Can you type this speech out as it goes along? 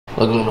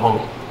Look at little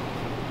homie.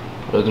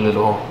 Look at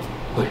little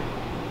homie. Look.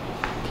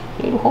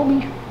 Little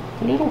homie.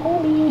 Little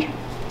homie.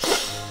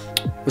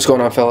 What's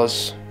going on,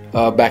 fellas?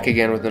 Back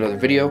again with another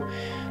video.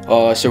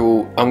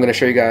 So I'm gonna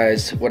show you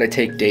guys what I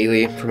take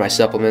daily for my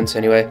supplements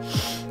anyway.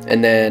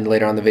 And then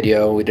later on in the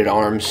video, we did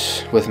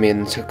arms with me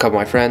and a couple of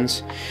my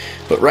friends.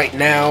 But right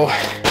now,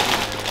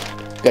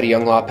 got a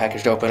Young Law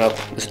package to open up.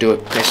 Let's do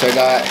it. Okay, so I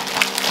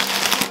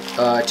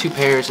got 2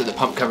 pairs of the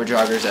pump cover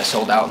joggers that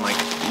sold out in like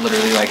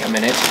literally like a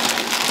minute.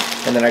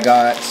 And then I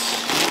got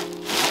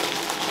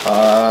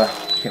I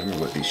can't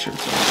remember what these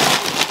shirts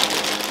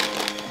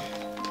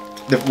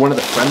are. One of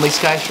the Friendly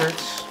Sky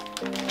shirts.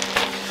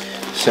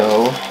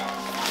 So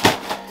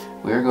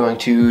we're going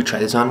to try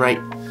this on right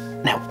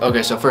now.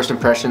 Okay, so first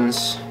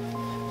impressions.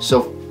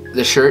 So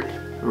the shirt,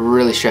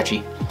 really stretchy.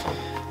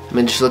 I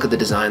mean, just look at the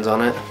designs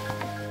on it.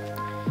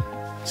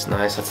 It's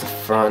nice, that's the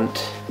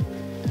front.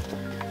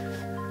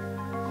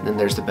 And then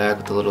there's the back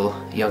with the little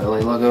Young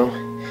LA logo.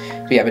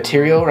 But yeah,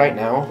 material right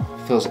now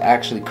feels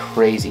actually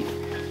crazy.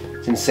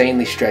 It's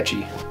insanely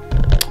stretchy.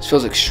 This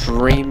feels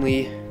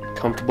extremely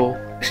comfortable.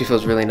 Actually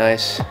feels really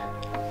nice.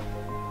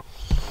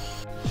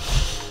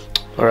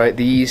 Alright,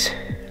 these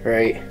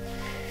right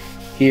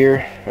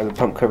here are the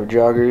pump cover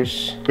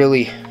joggers.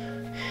 Really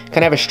kind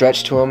of have a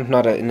stretch to them,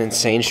 not an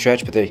insane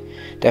stretch, but they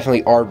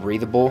definitely are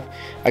breathable.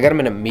 I got them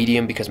in a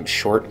medium because I'm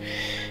short,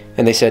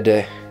 and they said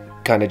to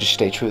kind of just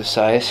stay true to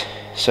size.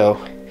 So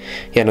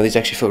yeah, no, these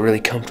actually feel really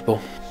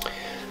comfortable.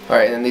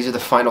 Alright, and then these are the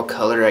final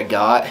color I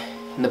got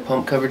in the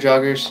pump cover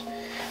joggers.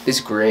 This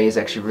gray is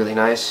actually really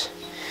nice.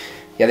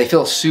 Yeah, they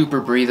feel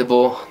super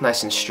breathable,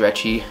 nice and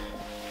stretchy.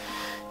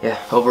 Yeah,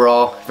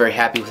 overall, very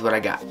happy with what I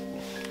got.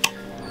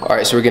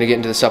 Alright, so we're gonna get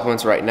into the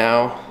supplements right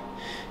now.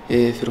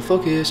 If it'll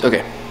focus.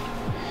 Okay.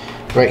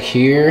 Right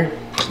here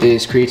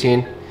is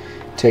creatine.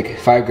 Take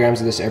 5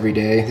 grams of this every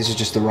day. This is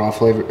just the raw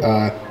flavor,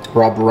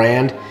 raw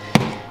brand,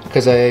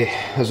 because I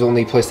was the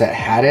only place that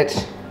had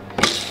it.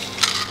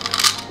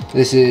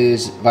 This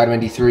is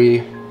vitamin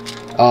D3.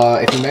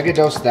 If you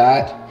megadose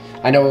that,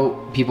 I know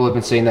people have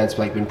been saying that it's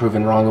like been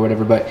proven wrong or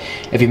whatever, but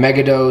if you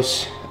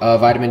megadose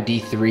vitamin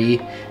D3,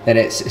 then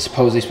it's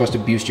supposedly supposed to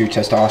boost your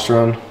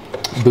testosterone.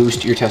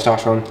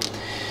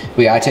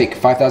 But yeah, I take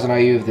 5,000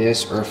 IU of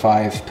this or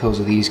 5 pills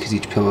of these because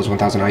each pill is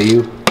 1,000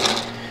 IU.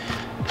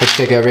 I just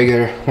take a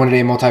regular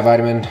 1-a-day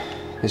multivitamin.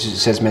 This is, it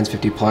says men's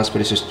 50 plus,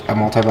 but it's just a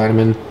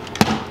multivitamin.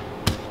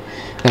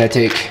 Then I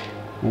take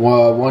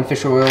 1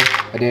 fish oil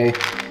a day.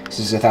 This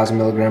is a 1,000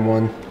 milligram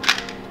one.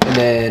 And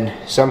then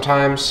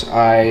sometimes if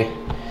I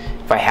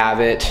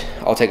have it,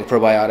 I'll take a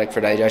probiotic for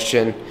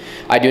digestion.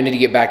 I do need to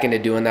get back into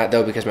doing that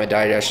though, because my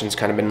digestion's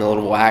kind of been a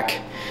little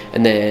whack.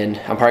 And then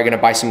I'm probably gonna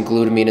buy some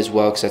glutamine as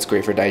well, because that's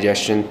great for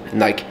digestion. And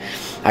like,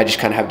 I just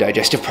kind of have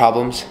digestive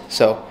problems.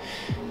 So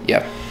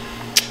yeah,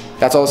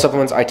 that's all the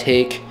supplements I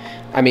take.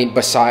 I mean,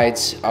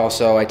 besides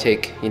also I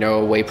take, you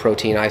know, whey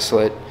protein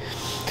isolate,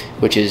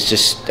 which is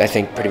just, I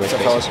think, pretty much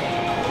basic.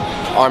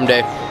 Arm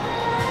day,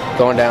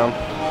 going down.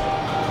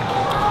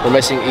 We're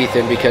missing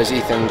Ethan because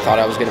Ethan thought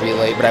I was gonna be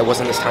late, but I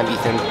wasn't this time,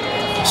 Ethan.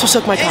 So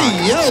suck my cock.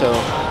 Hey, so,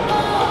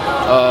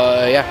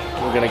 yeah,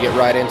 we're gonna get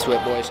right into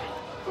it, boys.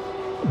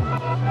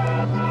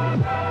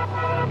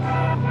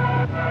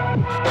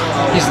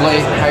 He's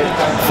late.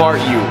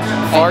 Fart you.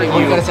 Fart you. What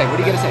are you gonna say? What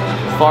are you gonna say?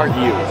 Fart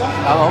you.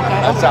 Oh,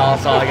 okay.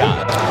 That's all I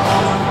got.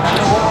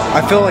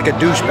 I feel like a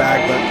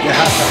douchebag, but it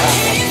has to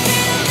happen.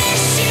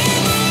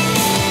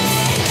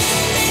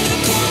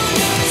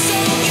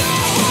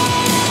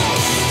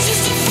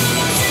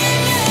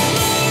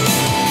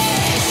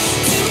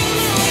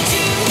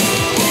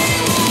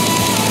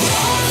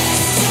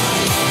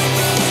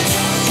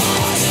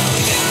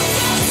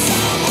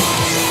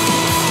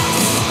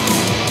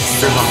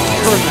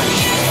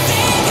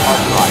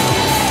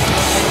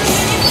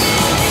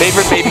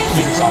 Favorite BBQ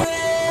sauce?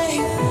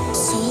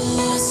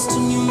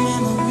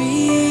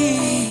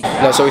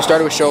 No, so we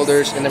started with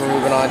shoulders, and then we're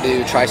moving on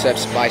to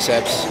triceps,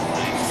 biceps.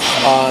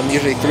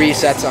 Usually 3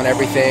 sets on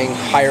everything,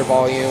 higher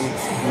volume.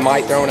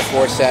 Might throw in a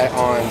 4th set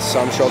on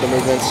some shoulder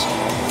movements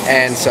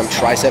and some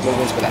tricep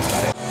movements, but that's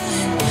about it.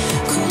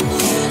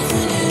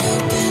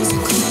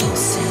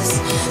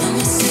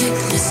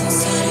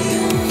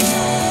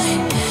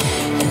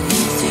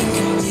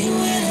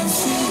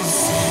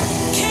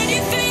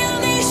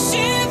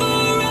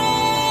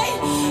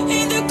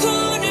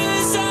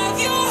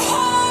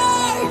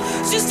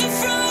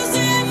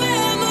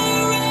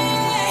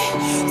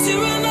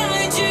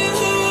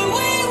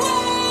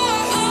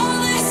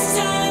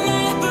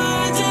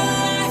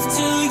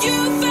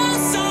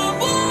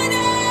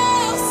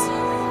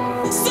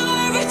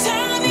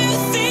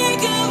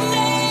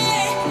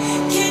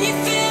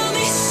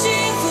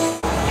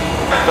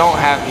 Don't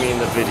have me in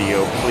the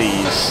video,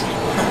 please.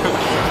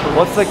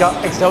 What's the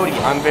Exodia?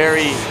 I'm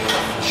very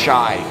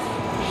shy.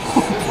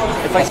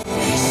 It's like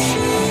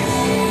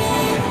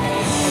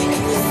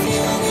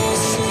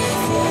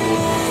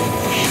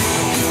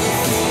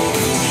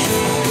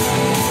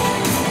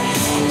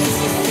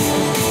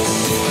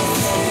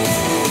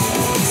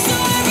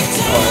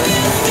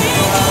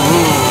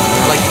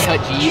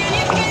cut G So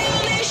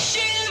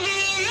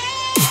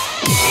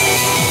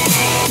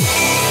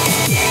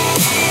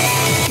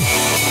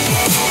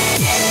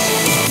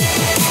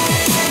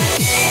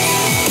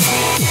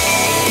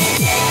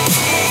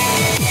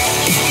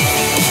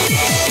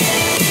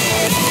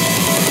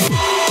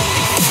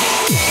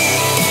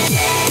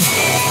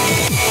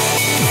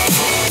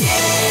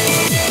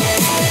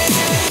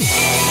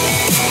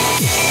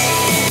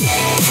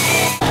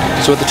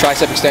with the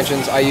tricep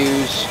extensions, I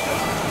use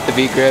the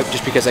V-grip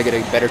just because I get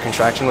a better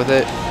contraction with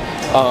it.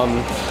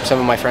 Some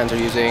of my friends are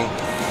using,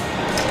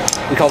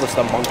 we call this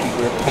the monkey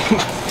grip,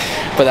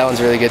 but that one's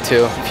really good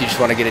too if you just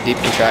want to get a deep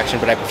contraction,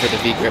 but I prefer the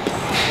V-grip.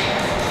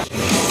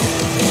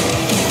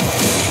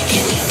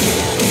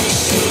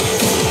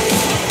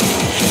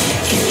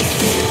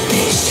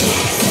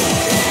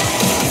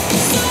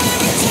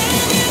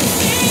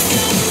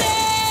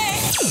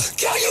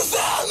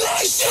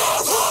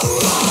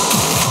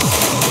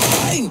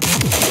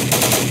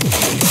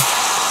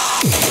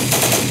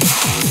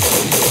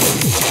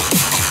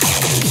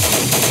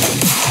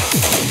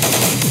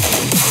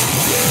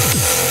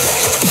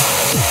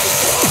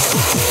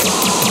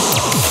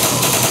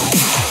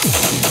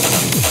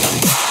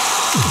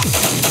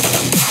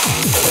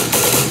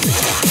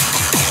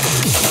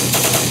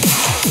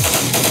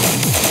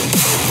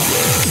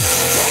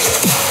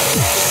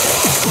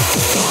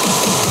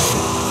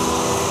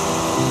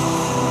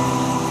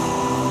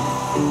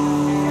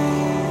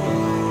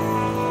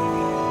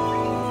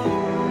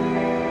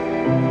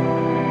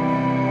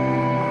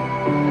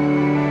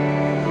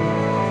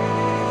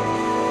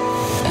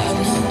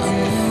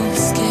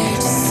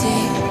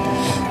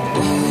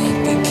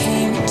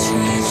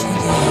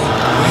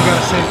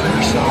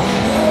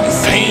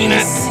 Paint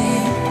it.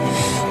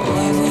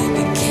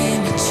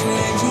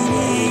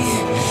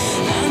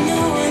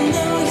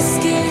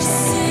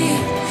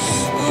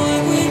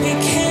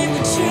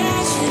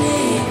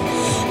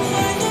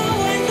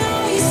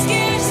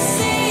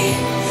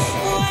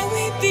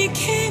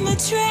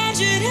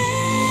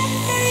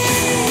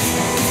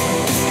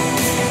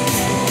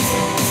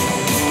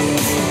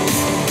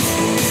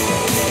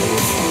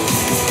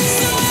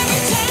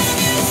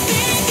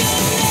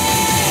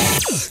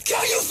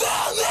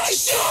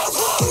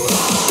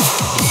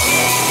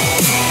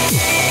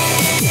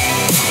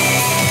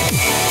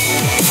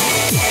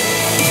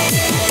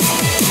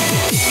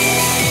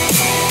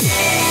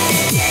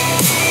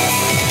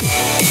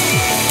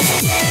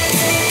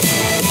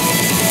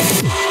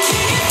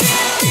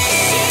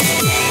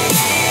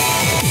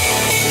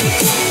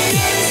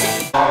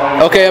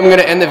 Okay, I'm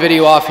gonna end the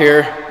video off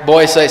here.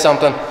 Boys, say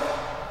something.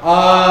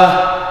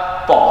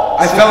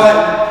 I felt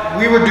like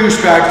we were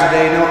douchebags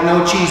today.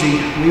 No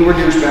cheesy. We were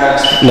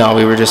douchebags. No,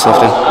 we were just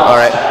lifting. All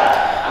right.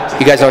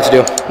 You guys know what to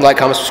do. Like,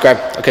 comment, subscribe.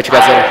 I'll catch you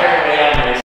guys later.